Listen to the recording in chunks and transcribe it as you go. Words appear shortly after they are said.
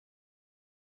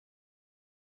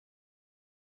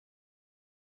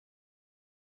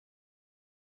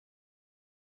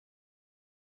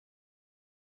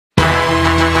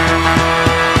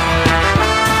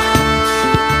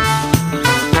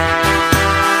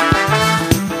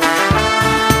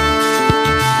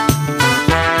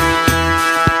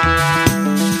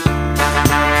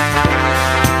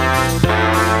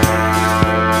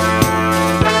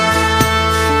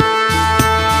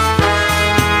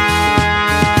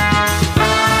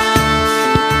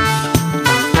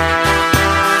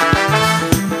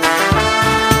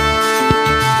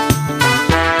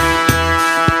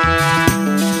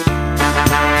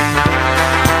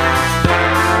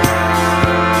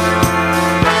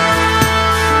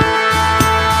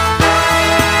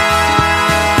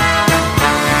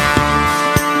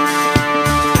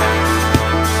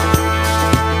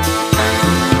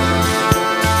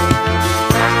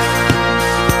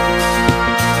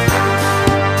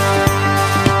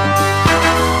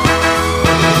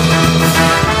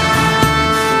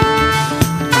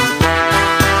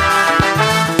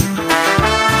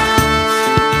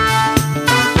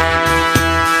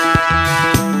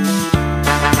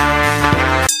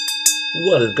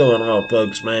What is going on,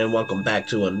 folks, man? Welcome back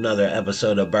to another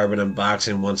episode of Bourbon and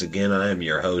Boxing. Once again, I am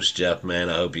your host, Jeff, man.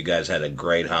 I hope you guys had a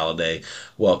great holiday.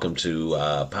 Welcome to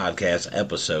podcast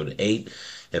episode 8,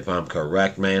 if I'm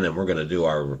correct, man. And we're going to do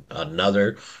our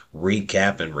another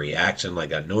recap and reaction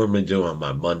like I normally do on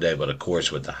my Monday. But of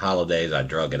course, with the holidays, I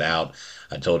drug it out.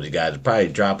 I told you guys to probably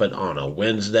drop it on a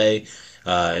Wednesday.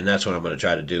 And that's what I'm going to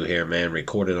try to do here, man.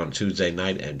 Record it on Tuesday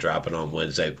night and drop it on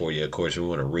Wednesday for you. Of course, we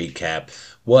want to recap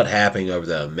what happened over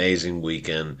the amazing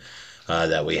weekend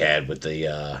that we had with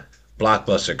the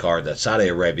blockbuster card that Saudi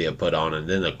Arabia put on. And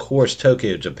then, of course,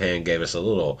 Tokyo, Japan gave us a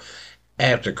little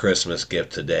after Christmas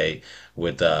gift today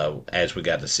with, as we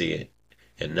got to see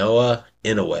Inoue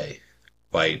Inoue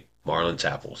fight Marlon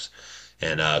Tapples.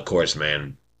 And, of course,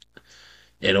 man,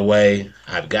 in a way,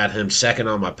 I've got him second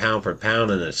on my pound for pound,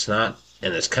 and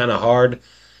it's kind of hard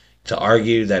to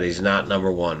argue that he's not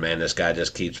number one, man. This guy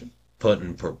just keeps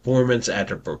putting performance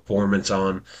after performance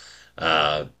on.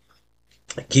 Uh,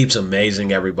 Keeps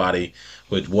amazing everybody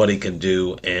with what he can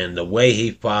do, and the way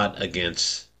he fought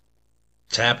against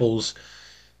Tapples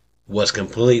was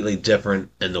completely different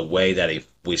in the way that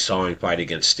we saw him fight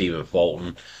against Stephen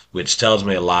Fulton, which tells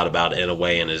me a lot about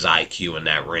Inoue and his IQ in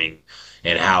that ring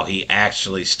and how he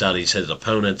actually studies his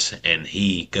opponents and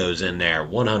he goes in there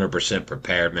 100%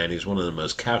 prepared, man. He's one of the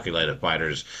most calculated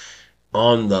fighters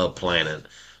on the planet,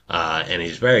 and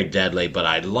he's very deadly. But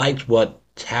I liked what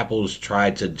Tapples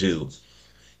tried to do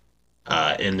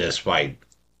in this fight.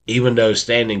 Even though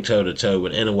standing toe to toe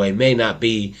with Inoue may not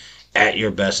be at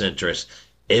your best interest,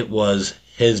 it was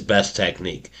his best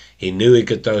technique. He knew he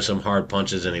could throw some hard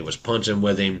punches, and he was punching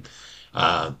with him.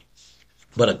 Uh,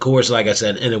 but of course, like I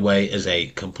said, Inoue is a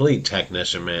complete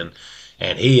technician, man,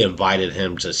 and he invited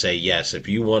him to say yes. If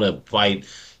you want to fight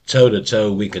toe to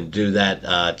toe, we can do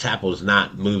that. Tapple's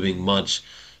not moving much,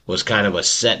 was kind of a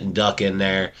set and duck in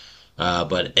there.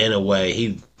 But Inoue,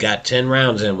 he got 10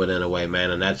 rounds in with Inoue,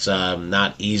 man, and that's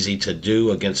not easy to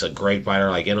do against a great fighter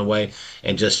like Inoue.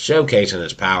 And just showcasing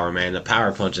his power, man. The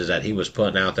power punches that he was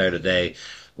putting out there today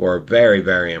were very,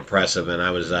 very impressive. And I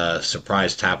was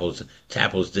surprised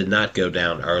Tapples did not go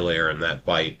down earlier in that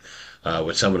fight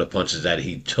with some of the punches that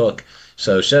he took.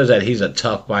 So it shows that he's a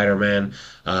tough fighter, man.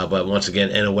 But once again,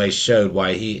 Inoue showed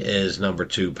why he is number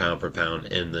 2 pound for pound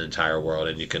in the entire world.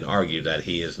 And you can argue that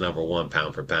he is number 1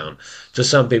 pound for pound to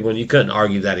some people. And you couldn't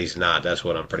argue that he's not. That's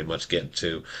what I'm pretty much getting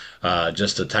to.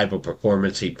 Just the type of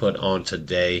performance he put on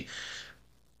today.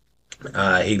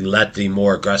 He let the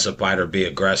more aggressive fighter be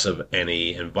aggressive, and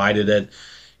he invited it,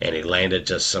 and he landed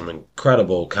just some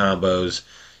incredible combos.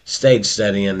 Stayed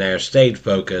steady in there, stayed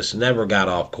focused, never got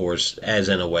off course, as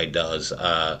Inoue does.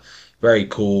 Very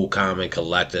cool, calm, and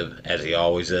collective, as he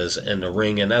always is in the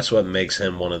ring, and that's what makes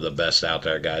him one of the best out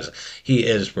there, guys. He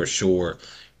is for sure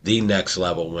the next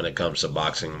level when it comes to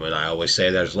boxing. When I always say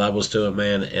there's levels to it,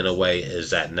 man, Inoue is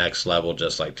that next level,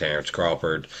 just like Terrence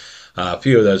Crawford. A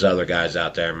few of those other guys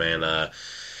out there, man.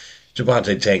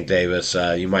 Javante Tank Davis,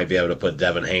 you might be able to put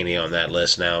Devin Haney on that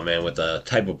list now, man, with the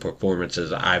type of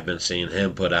performances I've been seeing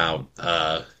him put out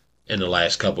in the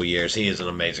last couple years. He is an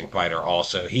amazing fighter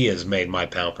also. He has made my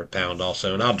pound for pound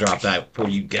also, and I'll drop that for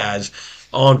you guys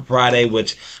on Friday,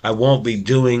 which I won't be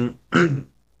doing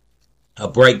a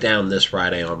breakdown this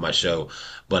Friday on my show,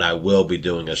 but I will be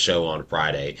doing a show on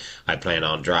Friday. I plan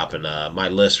on dropping my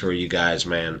list for you guys,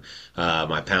 man.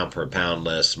 My pound per pound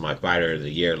list, my fighter of the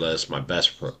year list, my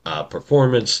best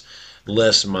performance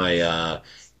list, my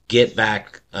get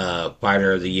back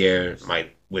fighter of the year,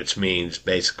 which means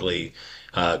basically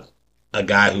a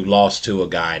guy who lost to a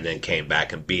guy and then came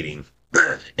back and beat him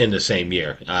in the same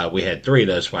year. We had 3 of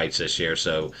those fights this year,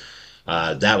 so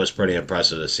that was pretty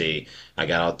impressive to see. I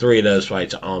got all 3 of those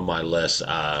fights on my list.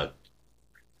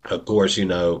 Of course,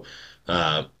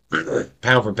 pound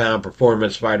for pound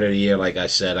performance fighter of the year. Like I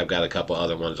said, I've got a couple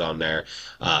other ones on there.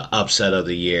 Upset of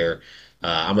the year.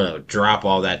 I'm going to drop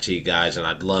all that to you guys, and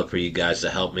I'd love for you guys to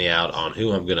help me out on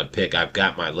who I'm going to pick. I've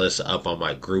got my list up on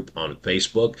my group on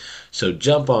Facebook, so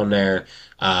jump on there.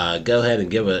 Go ahead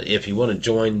and if you want to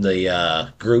join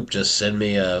the group, just send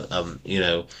me an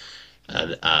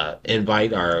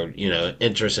invite or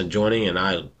interest in joining, and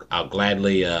I'll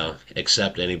gladly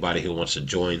accept anybody who wants to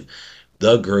join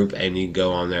the group. And you can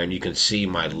go on there and you can see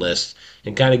my list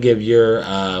and kind of give your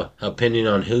opinion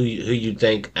on who you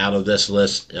think out of this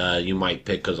list you might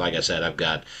pick. Because like I said, I've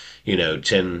got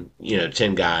 10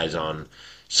 guys on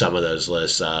some of those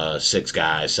lists, 6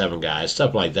 guys, 7 guys,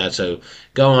 stuff like that. So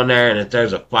go on there, and if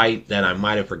there's a fight that I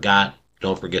might have forgot,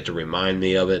 don't forget to remind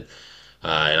me of it.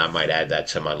 And I might add that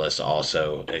to my list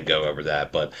also and go over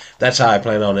that. But that's how I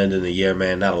plan on ending the year,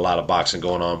 man. Not a lot of boxing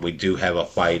going on. We do have a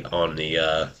fight on the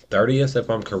 30th, if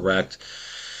I'm correct.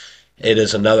 It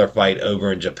is another fight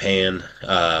over in Japan.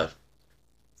 Or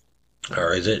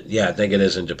is it? Yeah, I think it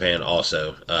is in Japan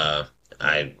also.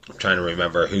 I'm trying to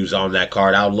remember who's on that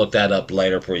card. I'll look that up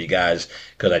later for you guys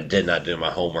because I did not do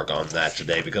my homework on that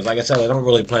today. Because, like I said, I don't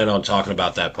really plan on talking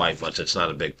about that fight much. It's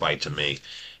not a big fight to me.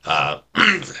 Uh,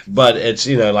 but it's,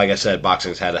 like I said,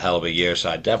 boxing's had a hell of a year, so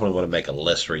I definitely want to make a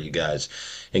list for you guys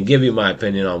and give you my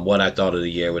opinion on what I thought of the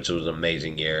year, which was an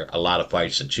amazing year. A lot of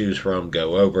fights to choose from,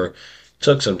 go over.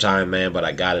 Took some time, man, but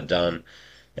I got it done.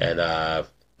 And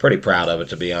pretty proud of it,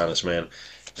 to be honest, man.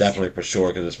 Definitely for sure,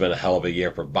 because it's been a hell of a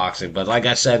year for boxing. But like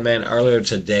I said, man, earlier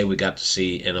today we got to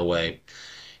see, in a way,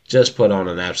 just put on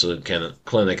an absolute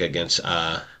clinic against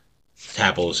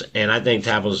Tapples. And I think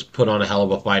Tapples put on a hell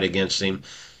of a fight against him.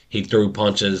 He threw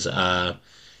punches.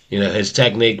 His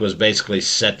technique was basically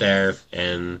sit there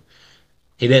and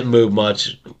he didn't move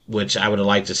much, which I would have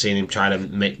liked to see him try to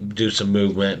do some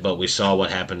movement. But we saw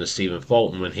what happened to Stephen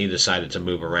Fulton when he decided to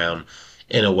move around.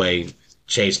 In a way,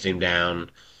 chased him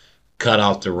down, cut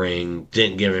off the ring,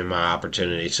 didn't give him my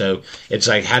opportunity. So it's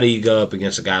like, how do you go up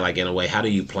against a guy like Inoue? How do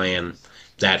you plan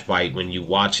that fight when you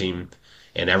watch him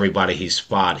and everybody he's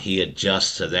fought, he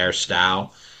adjusts to their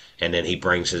style and then he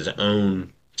brings his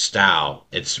own style.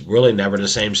 It's really never the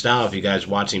same style. If you guys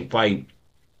watch him fight,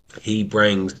 he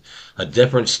brings a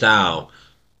different style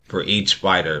for each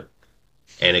fighter.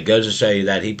 And it goes to show you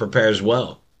that he prepares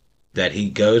well, that he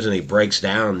goes and he breaks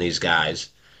down these guys,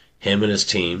 him and his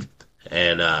team,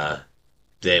 and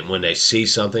then when they see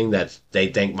something that they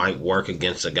think might work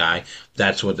against a guy,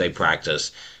 that's what they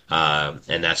practice,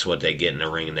 and that's what they get in the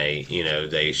ring. And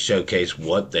they showcase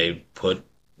what they put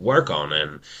work on.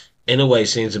 And Inoue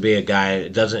seems to be a guy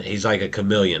that doesn't. He's like a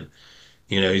chameleon.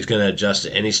 He's going to adjust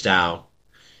to any style,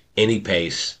 any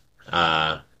pace,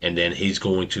 and then he's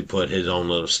going to put his own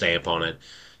little stamp on it.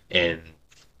 And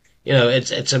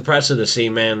it's impressive to see,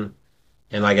 man.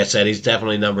 And like I said, he's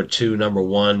definitely number two, number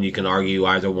one. You can argue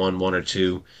either one or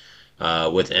two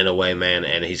with Inoue, man.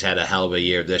 And he's had a hell of a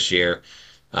year this year.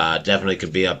 Definitely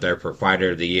could be up there for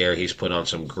fighter of the year. He's put on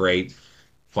some great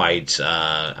fights,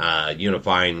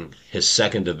 unifying his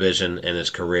second division in his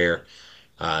career.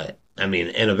 In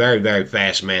a very, very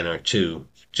fast manner, too.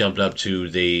 Jumped up to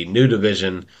the new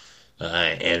division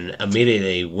and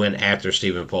immediately went after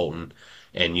Stephen Fulton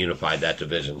and unified that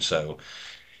division. So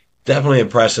definitely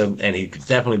impressive, and he could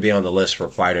definitely be on the list for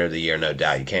fighter of the year, no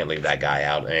doubt. You can't leave that guy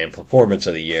out. And performance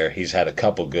of the year, he's had a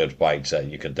couple good fights that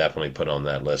you could definitely put on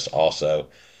that list also.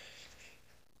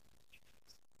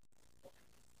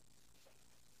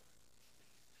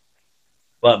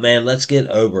 But man, let's get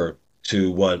over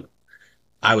to what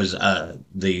I was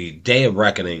the Day of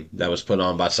Reckoning that was put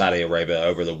on by Saudi Arabia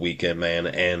over the weekend, man,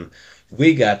 and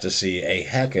we got to see a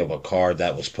heck of a card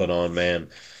that was put on, man.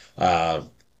 Uh,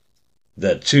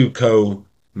 the two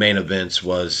co-main events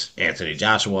was Anthony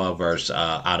Joshua versus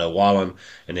Otto Wallen,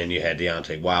 and then you had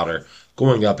Deontay Wilder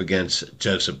going up against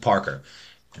Joseph Parker.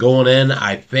 Going in,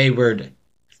 I favored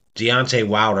Deontay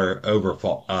Wilder over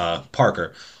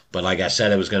Parker, but like I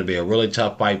said, it was going to be a really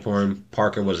tough fight for him.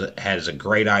 Parker has a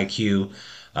great IQ,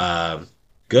 uh,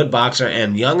 good boxer,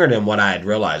 and younger than what I had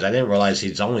realized. I didn't realize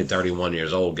he's only 31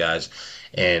 years old, guys,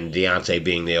 and Deontay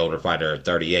being the older fighter at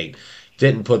 38.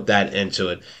 Didn't put that into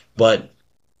it, but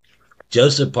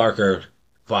Joseph Parker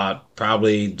fought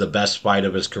probably the best fight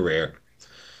of his career.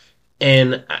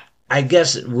 And I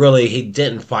guess really he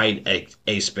didn't fight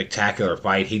a spectacular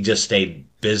fight. He just stayed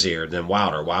busier than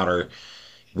Wilder. Wilder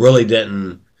really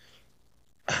didn't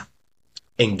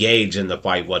engage in the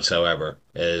fight whatsoever,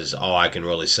 is all I can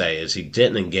really say. Is he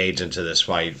didn't engage into this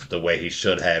fight the way he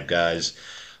should have, guys.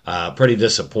 Pretty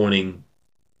disappointing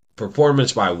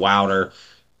performance by Wilder,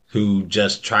 who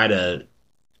just tried to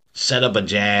set up a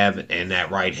jab and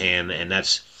that right hand, and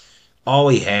that's all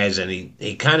he has. And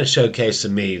he kind of showcased to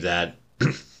me that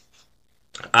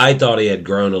I thought he had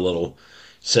grown a little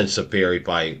since the Fury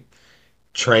fight,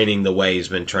 training the way he's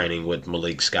been training with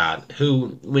Malik Scott,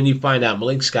 who, when you find out,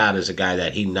 Malik Scott is a guy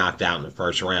that he knocked out in the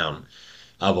first round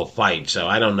of a fight. So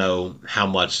I don't know how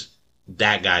much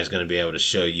that guy's going to be able to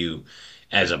show you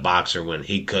as a boxer when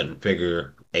he couldn't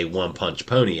figure a one punch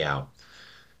pony out,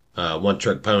 one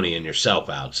trick pony and yourself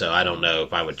out. So I don't know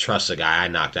if I would trust a guy I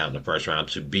knocked out in the first round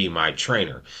to be my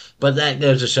trainer. But that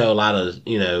goes to show a lot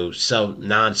of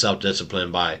self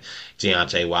discipline by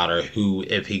Deontay Wilder, who,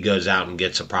 if he goes out and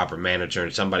gets a proper manager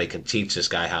and somebody can teach this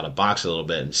guy how to box a little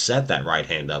bit and set that right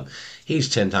hand up, he's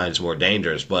 10 times more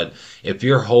dangerous. But if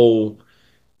your whole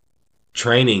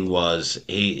training was and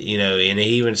he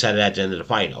even said it at the end of the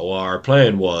fight. Oh, our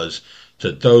plan was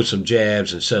to throw some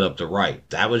jabs and set up the right.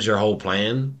 That was your whole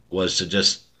plan, was to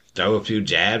just throw a few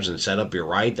jabs and set up your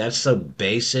right. That's some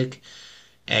basic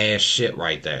ass shit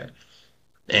right there.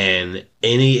 And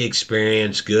any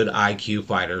experienced, good IQ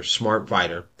fighter, smart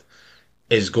fighter,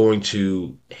 is going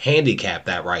to handicap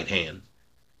that right hand.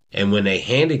 And when they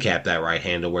handicap that right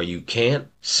hand to where you can't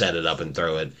set it up and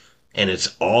throw it, and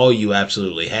it's all you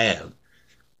absolutely have,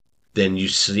 then we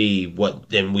see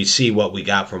what we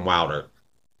got from Wilder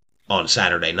on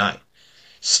Saturday night.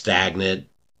 Stagnant,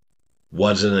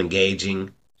 wasn't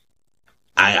engaging.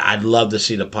 I'd love to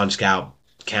see the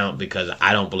count because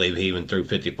I don't believe he even threw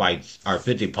 50 fights or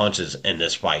 50 punches in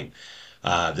this fight.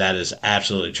 That is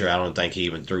absolutely true. I don't think he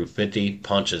even threw 50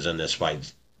 punches in this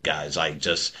fight, guys.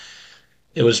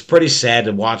 It was pretty sad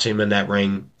to watch him in that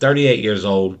ring. 38 years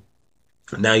old.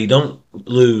 Now, you don't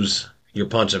lose your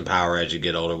punching power as you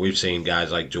get older. We've seen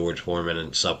guys like George Foreman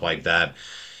and stuff like that,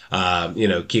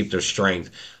 keep their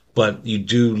strength, but you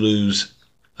do lose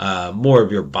more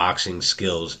of your boxing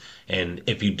skills. And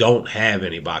if you don't have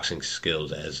any boxing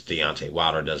skills, as Deontay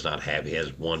Wilder does not have, he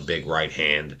has one big right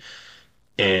hand,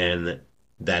 and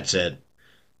that's it.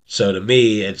 So to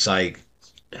me, it's like,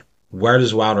 where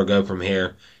does Wilder go from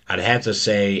here? I'd have to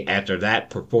say after that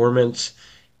performance,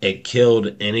 it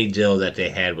killed any deal that they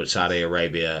had with Saudi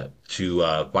Arabia to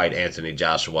fight Anthony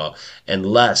Joshua,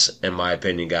 unless, in my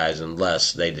opinion, guys,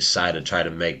 unless they decide to try to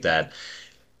make that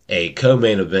a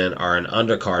co-main event or an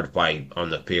undercard fight on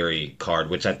the Fury card,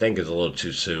 which I think is a little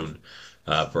too soon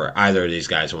for either of these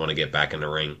guys who want to get back in the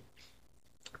ring,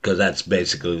 because that's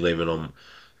basically leaving them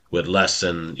with less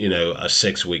than a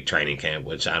 6 week training camp,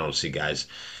 which I don't see guys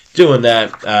doing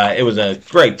that. It was a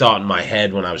great thought in my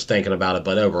head when I was thinking about it,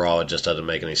 but overall it just doesn't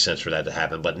make any sense for that to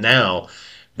happen. But now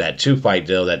that 2 fight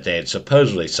deal that they had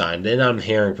supposedly signed, and I'm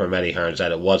hearing from Eddie Hearns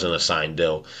that it wasn't a signed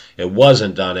deal. It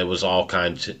wasn't done. It was all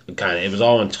it was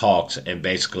all in talks, and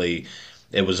basically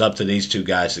it was up to these two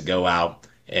guys to go out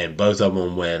and both of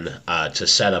them win to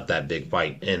set up that big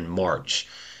fight in March.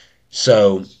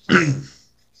 So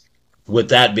with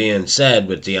that being said,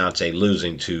 with Deontay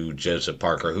losing to Joseph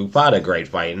Parker, who fought a great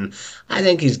fight, and I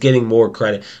think he's getting more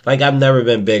credit. Like, I've never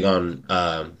been big on,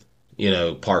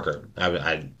 Parker.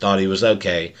 I thought he was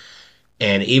okay.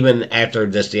 And even after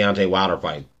this Deontay Wilder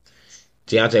fight,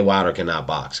 Deontay Wilder cannot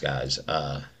box, guys.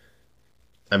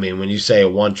 I mean, when you say a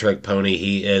one-trick pony,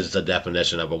 he is the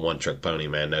definition of a one-trick pony,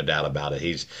 man. No doubt about it.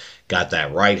 He's got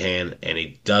that right hand, and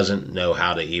he doesn't know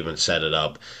how to even set it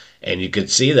up. And you could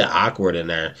see the awkward in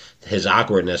there, his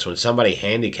awkwardness when somebody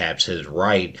handicaps his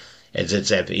right, as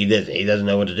it's if he doesn't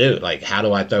know what to do. Like, how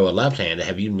do I throw a left hand?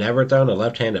 Have you never thrown a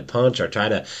left-handed punch or try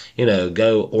to,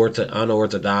 go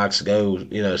unorthodox,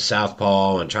 go,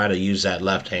 southpaw and try to use that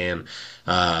left hand?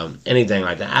 Anything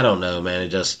like that? I don't know, man. It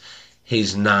just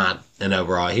he's not an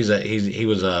overall. He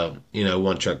was a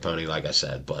one trick pony, like I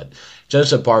said. But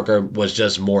Joseph Parker was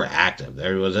just more active.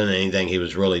 There wasn't anything he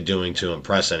was really doing to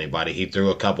impress anybody. He threw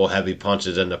a couple heavy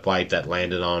punches in the fight that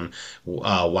landed on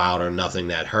Wilder. Nothing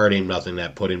that hurt him. Nothing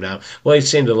that put him down. Well, he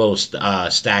seemed a little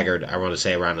staggered. I want to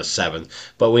say around the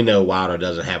seventh, but we know Wilder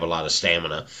doesn't have a lot of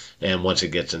stamina. And once it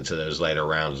gets into those later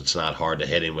rounds, it's not hard to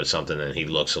hit him with something, and he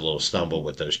looks a little stumbled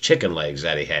with those chicken legs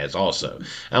that he has also.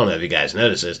 I don't know if you guys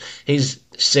notice this. He's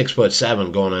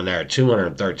 6'7", going in there at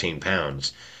 213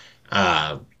 pounds.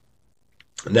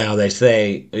 Now they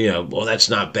say, well,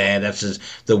 that's not bad. That's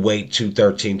the weight,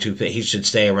 213, 215. He should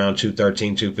stay around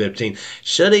 213, 215.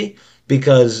 Should he?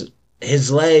 Because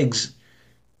his legs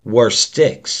were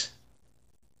sticks.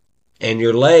 And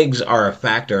your legs are a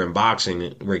factor in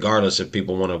boxing, regardless if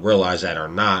people want to realize that or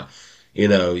not. You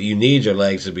need your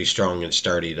legs to be strong and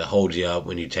sturdy to hold you up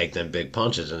when you take them big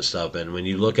punches and stuff. And when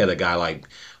you look at a guy like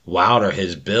Wilder,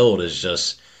 his build is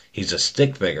just, he's a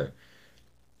stick figure,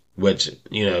 which,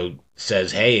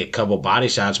 says, hey, a couple body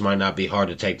shots might not be hard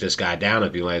to take this guy down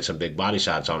if you land some big body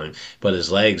shots on him. But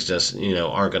his legs just,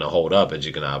 aren't going to hold up, as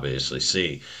you can obviously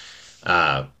see.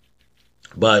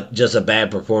 But just a bad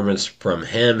performance from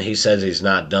him. He says he's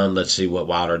not done. Let's see what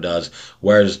Wilder does.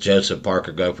 Where does Joseph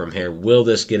Parker go from here? Will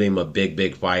this get him a big,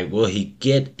 big fight? Will he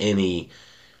get any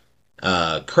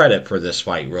credit for this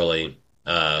fight, really,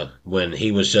 when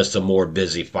he was just a more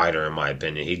busy fighter, in my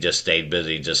opinion? He just stayed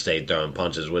busy, just stayed throwing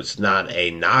punches, which is not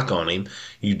a knock on him.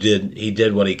 He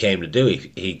did what he came to do.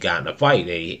 He got in a fight,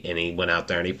 and he went out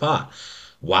there and he fought.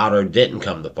 Wilder didn't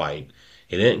come to fight.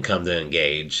 He didn't come to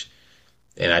engage.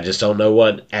 And I just don't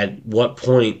know at what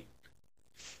point,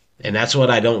 and that's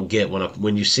what I don't get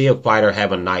when you see a fighter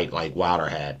have a night like Wilder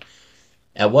had.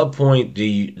 At what point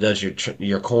does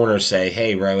your corner say,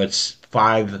 "Hey, bro, it's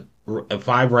 5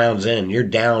 5 rounds in, you're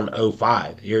down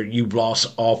 0-5. You've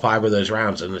lost all 5 of those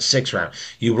rounds. In the 6th round,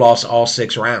 you've lost all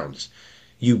 6 rounds.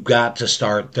 You've got to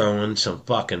start throwing some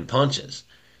fucking punches.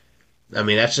 I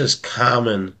mean, that's just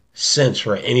common sense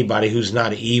for anybody who's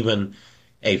not even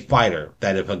a fighter.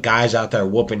 That if a guy's out there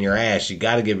whooping your ass, you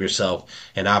got to give yourself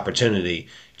an opportunity.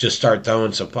 Just start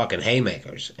throwing some fucking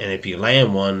haymakers. And if you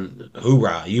land one,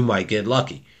 hoorah, you might get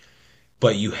lucky.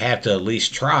 But you have to at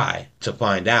least try to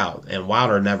find out. And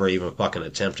Wilder never even fucking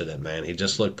attempted it, man. He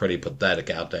just looked pretty pathetic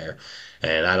out there.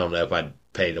 And I don't know if I'd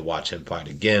pay to watch him fight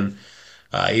again.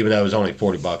 Even though it was only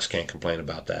 $40, can't complain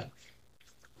about that.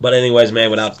 But anyways, man,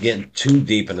 without getting too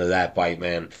deep into that fight,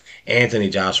 man, Anthony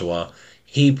Joshua,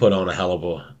 he put on a hell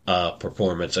of a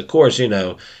performance. Of course,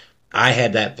 I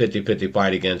had that 50-50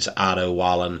 fight against Otto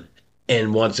Wallen.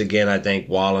 And once again, I think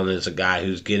Wallen is a guy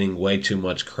who's getting way too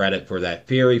much credit for that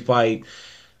Fury fight.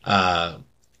 Uh,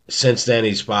 since then,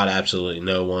 he's fought absolutely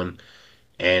no one.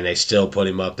 And they still put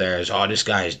him up there as, oh, this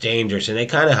guy is dangerous. And they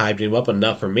kind of hyped him up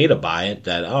enough for me to buy it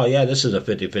that, oh, yeah, this is a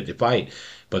 50-50 fight.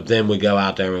 But then we go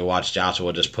out there and we watch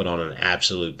Joshua just put on an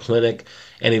absolute clinic.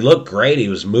 And he looked great. He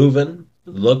was moving,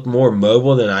 looked more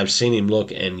mobile than I've seen him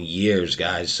look in years,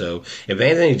 guys. So if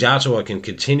Anthony Joshua can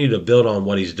continue to build on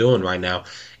what he's doing right now,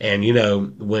 and,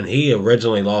 when he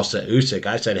originally lost to Usyk,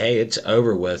 I said, hey, it's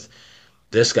over with,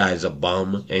 this guy's a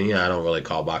bum. And, I don't really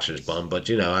call boxers bum, but,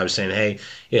 I was saying, hey,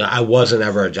 I wasn't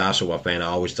ever a Joshua fan. I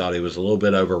always thought he was a little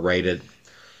bit overrated,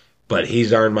 but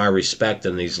he's earned my respect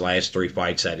in these last 3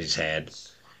 fights that he's had.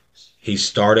 He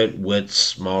started with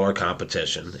smaller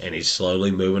competition, and he's slowly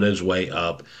moving his way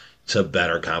up to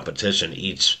better competition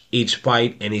each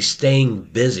fight, and he's staying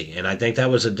busy. And I think that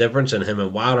was the difference in him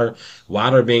and Wilder.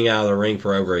 Wilder being out of the ring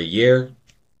for over a year,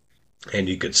 and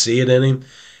you could see it in him.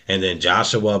 And then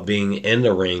Joshua being in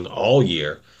the ring all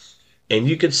year, and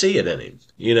you could see it in him.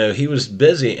 He was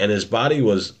busy, and his body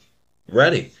was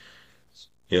ready.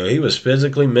 He was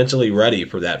physically, mentally ready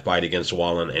for that fight against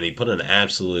Wallen, and he put an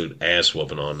absolute ass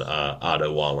whooping on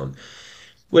Otto Wallen,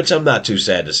 which I'm not too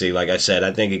sad to see. Like I said,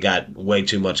 I think he got way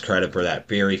too much credit for that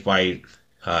Fury fight.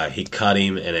 He cut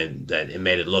him, and it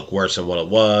made it look worse than what it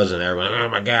was. And everyone, oh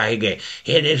my God,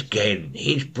 this guy,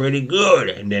 he's pretty good.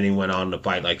 And then he went on to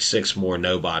fight like 6 more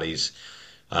nobodies,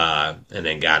 and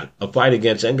then got a fight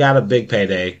against and got a big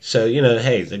payday. So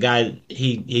hey, the guy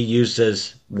he used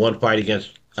his one fight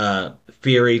against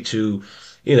Fury to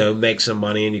make some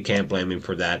money, and you can't blame him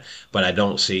for that. But I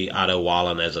don't see Otto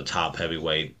Wallen as a top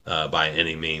heavyweight by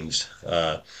any means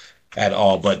at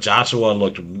all. But Joshua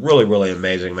looked really, really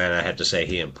amazing, man. I have to say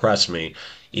he impressed me,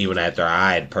 even after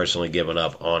I had personally given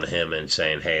up on him and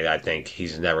saying, hey, I think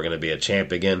he's never going to be a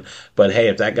champ again. But hey,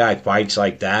 if that guy fights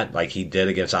like that, like he did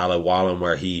against Otto Wallen,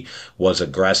 where he was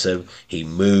aggressive, he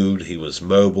moved, he was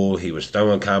mobile, he was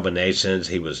throwing combinations,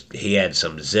 he had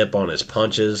some zip on his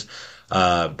punches.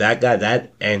 And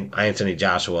Anthony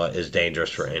Joshua is dangerous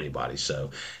for anybody.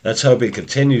 So let's hope he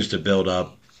continues to build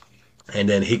up, and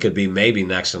then he could be maybe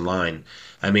next in line.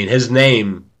 I mean, his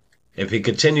name, if he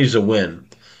continues to win,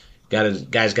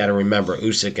 guys got to remember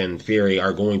Usyk and Fury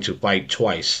are going to fight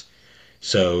twice.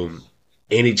 So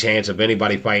any chance of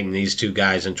anybody fighting these 2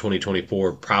 guys in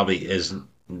 2024 probably is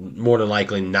more than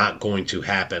likely not going to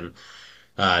happen.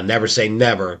 Never say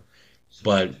never,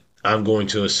 but I'm going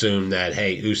to assume that,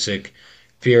 hey, Usyk,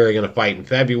 Fury are going to fight in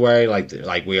February,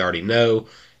 like we already know,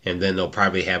 and then they'll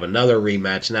probably have another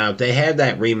rematch. Now, if they had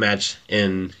that rematch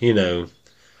in,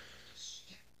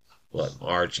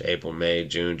 March, April, May,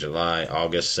 June, July,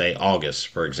 August, say August,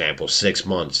 for example, 6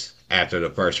 months after the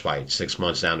first fight, 6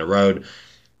 months down the road,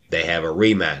 they have a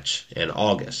rematch in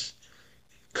August.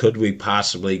 Could we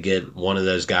possibly get one of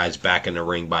those guys back in the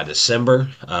ring by December,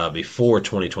 before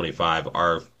 2025,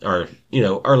 or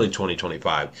early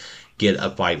 2025? Get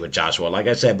a fight with Joshua, like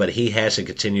I said, but he has to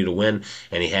continue to win,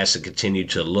 and he has to continue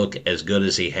to look as good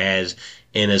as he has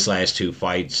in his last 2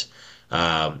 fights.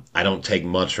 I don't take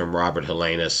much from Robert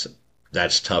Helenius.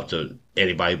 That's tough to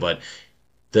anybody, but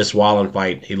this Wallen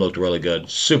fight, he looked really good.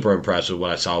 Super impressed with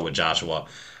what I saw with Joshua.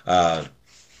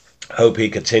 Hope he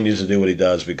continues to do what he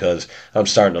does, because I'm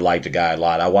starting to like the guy a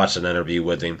lot. I watched an interview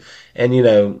with him, and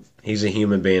he's a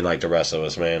human being like the rest of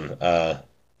us, man.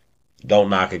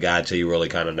 Don't knock a guy till you really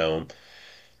kind of know him.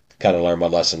 Kind of learned my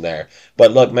lesson there.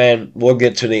 But look, man, we'll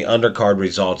get to the undercard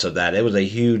results of that. It was a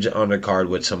huge undercard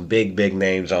with some big, big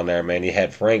names on there, man. You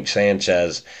had Frank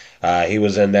Sanchez. He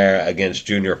was in there against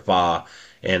Junior Fa,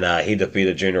 and he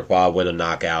defeated Junior Fa with a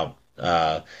knockout.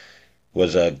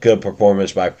 Was a good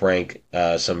performance by Frank.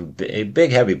 A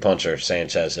big, heavy puncher,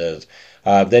 Sanchez is.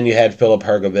 Then you had Filip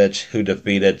Hrgovic, who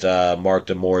defeated Mark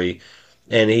DeMori,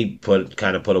 and he put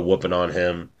a whooping on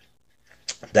him.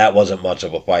 That wasn't much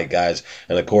of a fight, guys.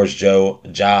 And of course, Ja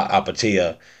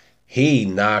Apatia, he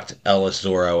knocked Ellis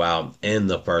Zoro out in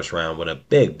the first round with a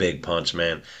big, big punch,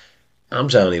 man. I'm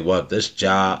telling you what, this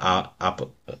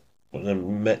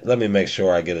let me make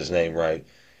sure I get his name right.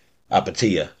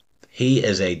 Apatia. He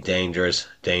is a dangerous,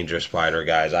 dangerous fighter,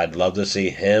 guys. I'd love to see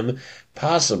him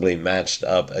possibly matched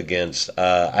up against.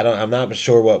 I'm not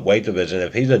sure what weight division.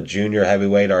 If he's a junior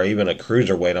heavyweight or even a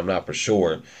cruiserweight, I'm not for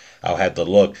sure. I'll have to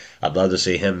look. I'd love to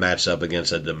see him matched up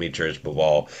against a Demetrius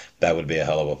Bivol. That would be a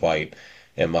hell of a fight,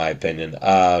 in my opinion.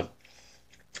 Of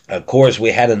course,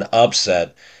 we had an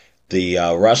upset. The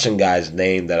Russian guy's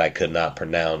name that I could not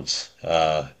pronounce,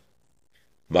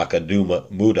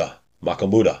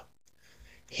 Makamuda.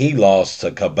 He lost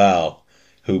to Cabal,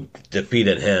 who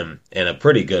defeated him in a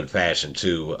pretty good fashion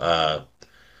too.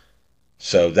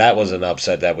 So that was an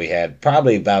upset that we had.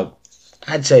 Probably about,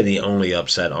 I'd say, the only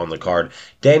upset on the card.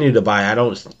 Daniel Dubai, I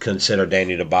don't consider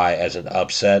Daniel Dubai as an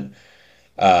upset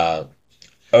uh,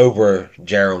 over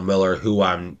Gerald Miller, who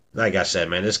I'm, like I said,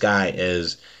 man, this guy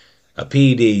is a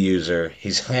PED user.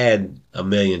 He's had a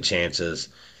million chances.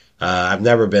 I've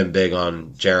never been big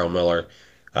on Gerald Miller,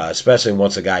 especially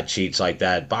once a guy cheats like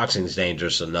that. Boxing's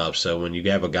dangerous enough, so when you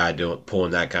have a guy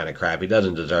pulling that kind of crap, he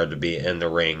doesn't deserve to be in the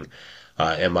ring,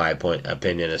 in my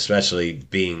opinion. Especially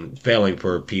being failing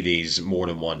for PDs more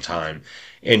than one time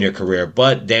in your career.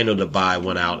 But Daniel Dubai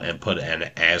went out and put an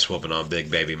ass whooping on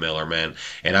Big Baby Miller, man,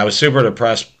 and I was super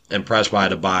impressed by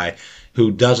Dubai, who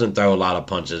doesn't throw a lot of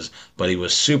punches, but he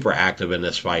was super active in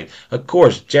this fight. Of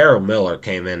course, Gerald Miller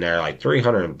came in there like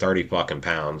 330 fucking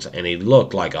pounds, and he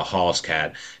looked like a hoss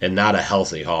cat, and not a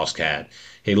healthy hoss cat.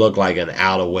 He looked like an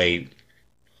out of weight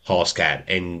hoss cat.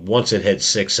 And once it hit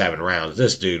 6, 7 rounds,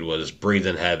 this dude was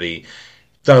breathing heavy,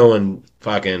 throwing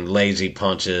fucking lazy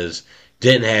punches,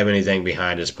 didn't have anything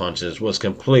behind his punches, was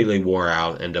completely wore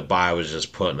out, and Dubai was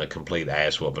just putting a complete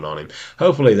ass whooping on him.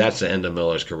 Hopefully, that's the end of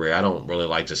Miller's career. I don't really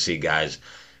like to see guys,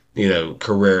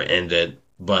 career ended.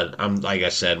 But I'm like I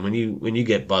said, when you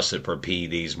get busted for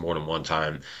PEDs more than one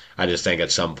time, I just think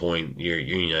at some point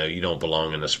you don't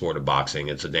belong in the sport of boxing.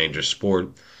 It's a dangerous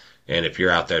sport, and if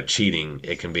you're out there cheating,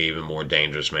 it can be even more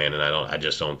dangerous, man. And I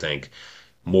just don't think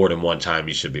more than one time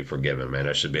you should be forgiven, man.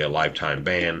 There should be a lifetime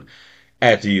ban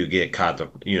after you get caught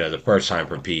the first time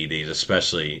for PEDs,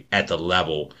 especially at the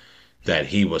level that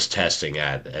he was testing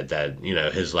at that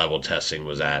his level testing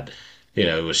was at.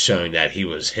 It was showing that he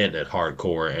was hitting it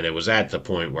hardcore, and it was at the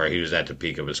point where he was at the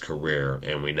peak of his career,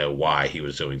 and we know why he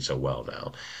was doing so well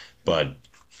now. But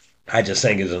I just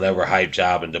think it's an overhyped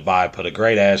job, and Dubai put a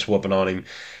great ass whooping on him.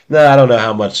 No, I don't know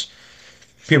how much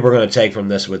people are going to take from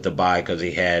this with Dubai because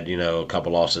he had, a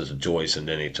couple losses to Joyce, and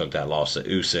then he took that loss to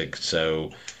Usyk.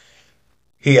 So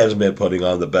he hasn't been putting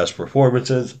on the best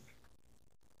performances.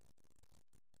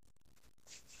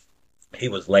 He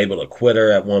was labeled a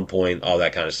quitter at one point, all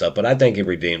that kind of stuff. But I think he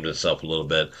redeemed himself a little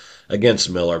bit against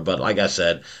Miller. But like I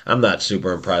said, I'm not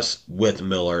super impressed with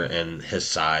Miller and his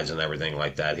size and everything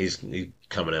like that. He's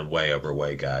coming in way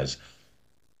overweight, guys.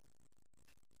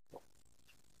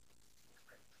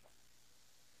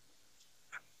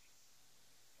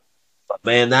 But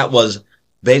man, that was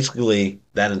basically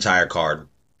that entire card.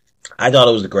 I thought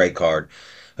it was a great card.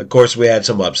 Of course, we had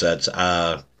some upsets.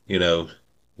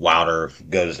 Wilder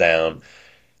goes down.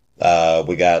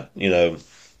 We got,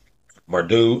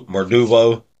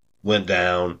 Marduvo went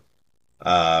down.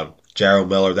 Gerald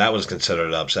Miller, that was considered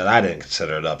an upset. I didn't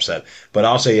consider it upset. But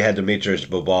also you had Demetrius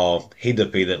Bivol. He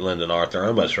defeated Lyndon Arthur. I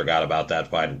almost forgot about that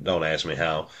fight. Don't ask me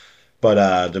how.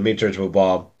 But Demetrius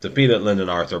Bivol defeated Lyndon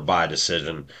Arthur by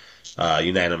decision,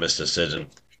 unanimous decision.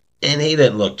 And he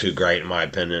didn't look too great, in my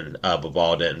opinion.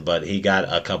 Bivol didn't, but he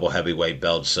got a couple heavyweight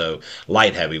belts, so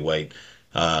light heavyweight.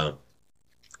 Uh,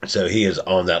 so he is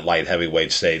on that light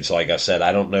heavyweight stage. So like I said,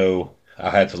 I don't know.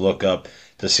 I had to look up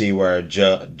to see where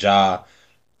Ja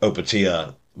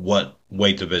Opatia, what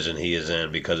weight division he is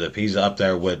in, because if he's up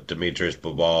there with Demetrius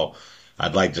Bivol,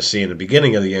 I'd like to see in the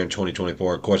beginning of the year in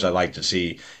 2024. Of course, I'd like to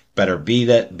see better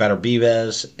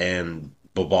Beves and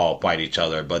Bivol fight each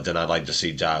other, but then I'd like to see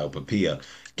Ja Opatia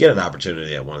get an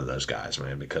opportunity at one of those guys,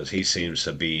 man, because he seems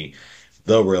to be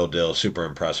the real deal. Super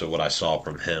impressive what I saw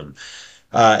from him.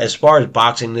 As far as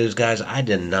boxing news, guys, I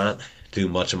did not do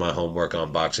much of my homework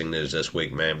on boxing news this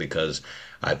week, man, because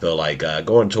I feel like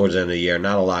going towards the end of the year,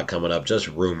 not a lot coming up, just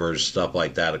rumors, stuff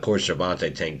like that. Of course,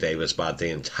 Gervonta Tank Davis bought the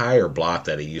entire block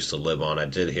that he used to live on. I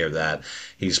did hear that.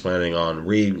 He's planning on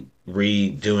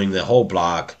redoing the whole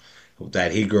block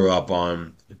that he grew up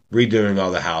on, redoing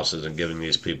all the houses and giving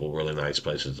these people really nice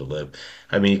places to live.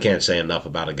 I mean, you can't say enough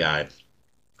about a guy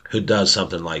who does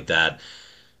something like that.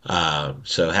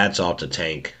 So hats off to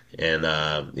Tank.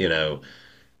 and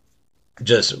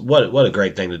just what a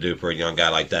great thing to do for a young guy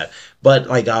like that. But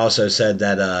like I also said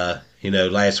that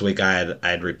last week I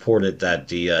had reported that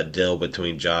the deal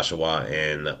between Joshua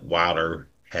and Wilder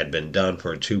had been done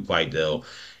for a two fight deal,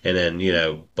 and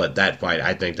then but that fight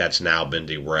I think that's now been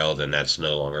derailed and that's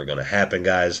no longer going to happen,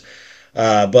 guys.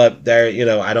 But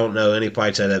there, I don't know any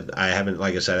fights I haven't,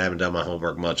 like I said, I haven't done my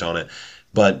homework much on it,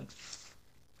 but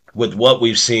with what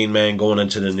we've seen, man, going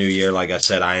into the new year, like I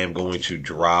said, I am going to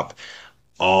drop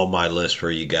all my list for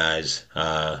you guys.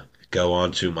 Go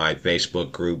on to my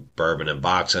Facebook group, Bourbon and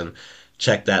Boxing.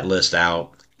 Check that list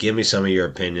out. Give me some of your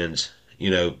opinions.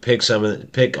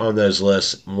 Pick on those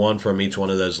lists, one from each one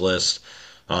of those lists,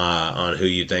 on who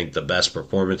you think the best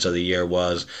performance of the year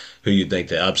was, who you think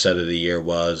the upset of the year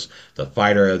was, the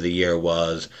fighter of the year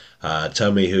was.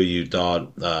 Tell me who you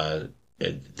thought the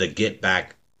get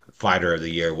back fighter of the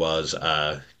year was.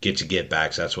 Get your get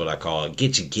backs. That's what I call it.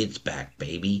 Get your gets back,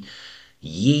 baby.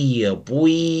 Yeah,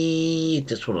 boy.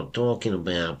 That's what I'm talking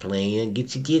about, playing.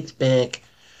 Get your gets back.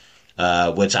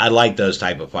 Which I like those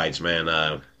type of fights,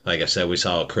 man. Like I said, we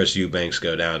saw Chris Eubanks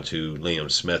go down to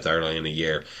Liam Smith early in the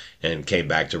year and came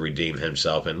back to redeem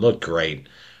himself and looked great.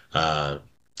 Uh,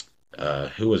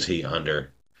 who was he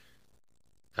under?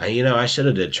 I should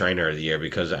have did trainer of the year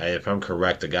because if I'm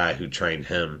correct, the guy who trained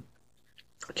him,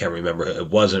 I can't remember.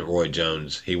 It wasn't Roy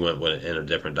Jones. He went in a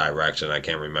different direction. I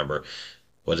can't remember.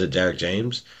 Was it Derek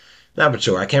James? Not for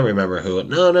sure. I can't remember who.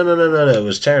 No, no, no, no, no, no. It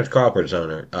was Terrence Crawford's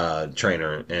trainer, and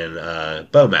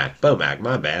Bomac. Bomac.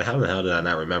 My bad. How the hell did I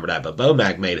not remember that? But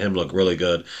Bomac made him look really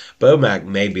good. Bomac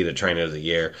may be the trainer of the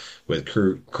year with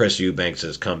Chris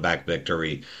Eubanks' comeback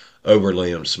victory over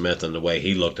Liam Smith and the way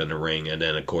he looked in the ring, and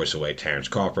then of course the way Terrence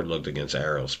Crawford looked against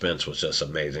Errol Spence was just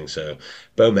amazing. So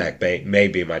Bomac may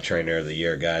be my trainer of the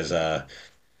year, guys.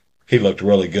 He looked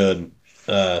really good,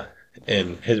 uh,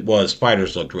 and his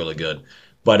fighters looked really good.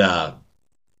 But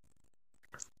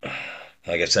like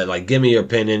I said, like give me your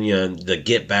opinion. The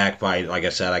Get Back fight. Like I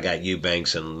said, I got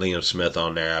Eubanks and Liam Smith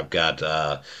on there. I've got,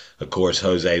 of course,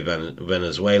 Jose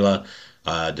Venezuela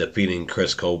defeating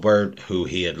Chris Colbert, who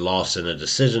he had lost in a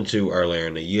decision to earlier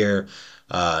in the year.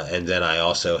 And then I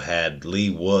also had Lee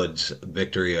Woods'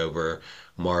 victory over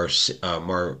Mauricio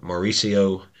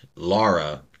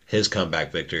Lara, his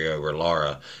comeback victory over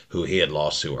Lara, who he had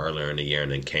lost to earlier in the year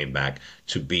and then came back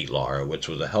to beat Lara, which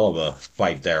was a hell of a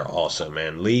fight there also,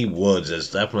 man. Lee Woods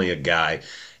is definitely a guy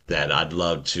that I'd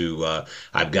love to.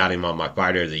 I've got him on my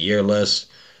fighter of the year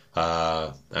list.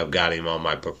 I've got him on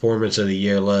my performance of the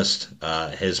year list.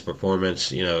 His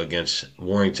performance, against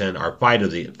Warrington, our fight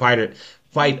of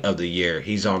the year.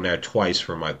 He's on there twice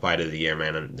for my fight of the year,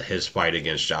 man. And his fight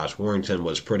against Josh Warrington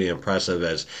was pretty impressive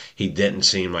as he didn't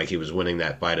seem like he was winning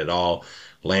that fight at all.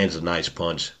 Lands a nice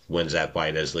punch, wins that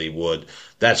fight as Lee Wood.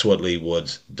 That's what Lee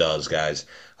Woods does, guys.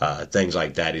 Things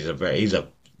like that.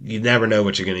 You never know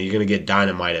what you're gonna get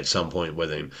dynamite at some point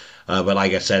with him. But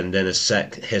like I said, and then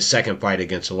his second fight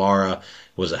against Lara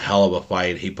was a hell of a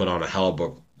fight. He put on a hell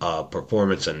of a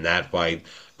performance in that fight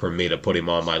for me to put him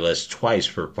on my list twice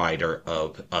for fight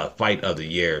of the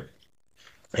year.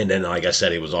 And then, like I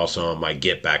said, he was also on my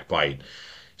get back fight.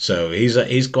 So he's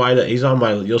on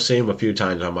my. You'll see him a few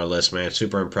times on my list, man.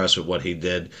 Super impressed with what he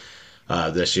did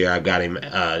this year. I've got him.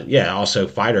 Also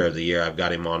fighter of the year. I've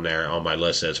got him on there on my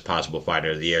list as possible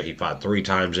fighter of the year. He fought three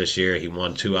times this year. He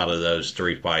won two out of those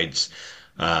three fights.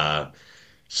 Uh,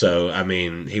 so I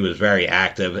mean, he was very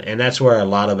active, and that's where a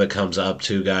lot of it comes up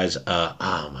to, guys.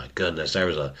 Oh my goodness, there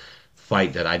was a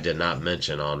fight that I did not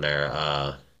mention on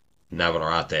there.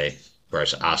 Navarrete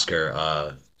versus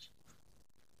Oscar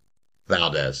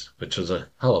Valdez, which was a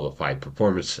hell of a fight.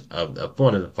 Performance of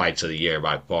one of the fights of the year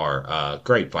by far.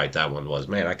 Great fight that one was.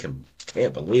 Man,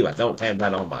 can't believe I don't have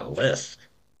that on my list.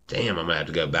 Damn, I'm gonna have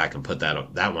to go back and put that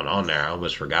one on there. I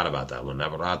almost forgot about that one.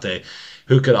 Navarrete,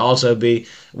 who could also be.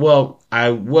 Well, I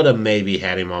would have maybe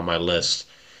had him on my list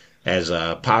as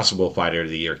a possible fighter of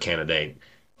the year candidate,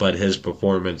 but his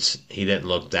performance, he didn't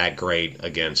look that great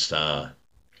against in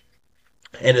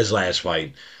his last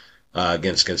fight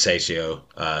against Conceição,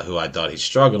 who I thought he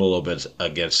struggled a little bit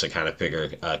against to kind of figure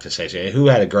Conceição, who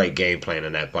had a great game plan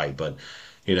in that fight, but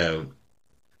you know,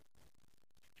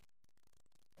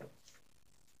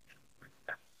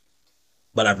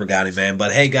 but I forgot him, man.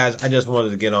 But hey, guys, I just wanted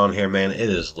to get on here, man. It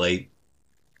is late.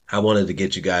 I wanted to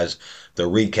get you guys the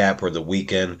recap for the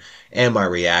weekend and my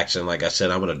reaction. Like I said,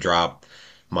 I'm going to drop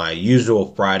my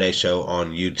usual Friday show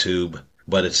on YouTube,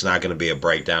 but it's not going to be a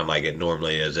breakdown like it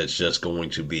normally is. It's just going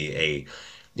to be a,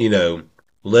 you know,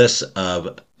 list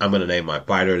of, I'm going to name my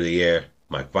fighter of the year,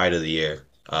 my fight of the year,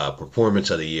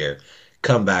 performance of the year,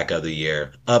 comeback of the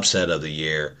year, upset of the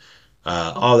year,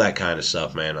 all that kind of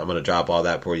stuff, man. I'm going to drop all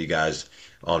that for you guys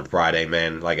on Friday,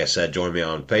 man. Like I said, join me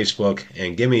on Facebook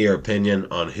and give me your opinion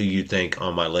on who you think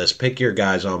on my list. Pick your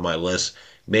guys on my list.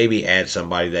 Maybe add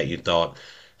somebody that you thought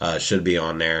should be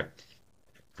on there.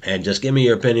 And just give me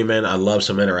your opinion, man. I love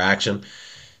some interaction.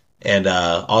 And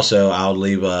also, I'll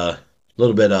leave a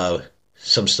little bit of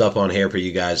some stuff on here for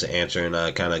you guys to answer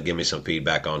and kind of give me some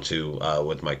feedback on too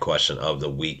with my question of the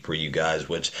week for you guys,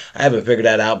 which I haven't figured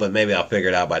that out, but maybe I'll figure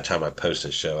it out by the time I post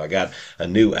this show. I got a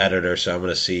new editor, so I'm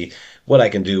going to see what I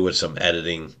can do with some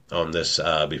editing on this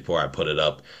before I put it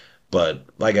up. But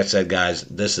like I said, guys,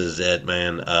 this is it,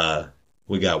 man.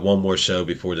 We got one more show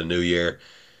before the new year.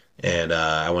 And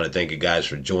I want to thank you guys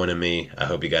for joining me. I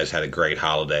hope you guys had a great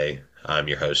holiday. I'm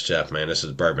your host, Jeff, man. This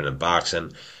is Bourbon and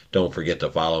Boxing. Don't forget to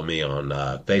follow me on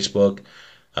Facebook,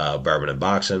 Bourbon and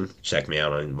Boxing. Check me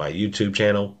out on my YouTube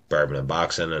channel, Bourbon and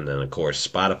Boxing. And then, of course,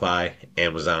 Spotify,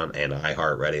 Amazon, and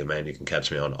iHeartRadio, man. You can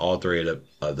catch me on all three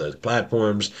of those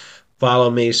platforms. Follow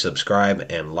me, subscribe,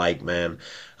 and like, man.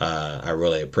 I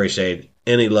really appreciate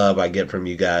any love I get from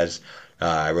you guys.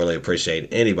 I really appreciate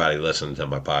anybody listening to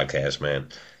my podcast, man.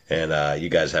 And you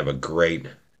guys have a great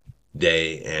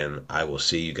day, and I will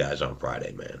see you guys on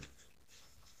Friday, man.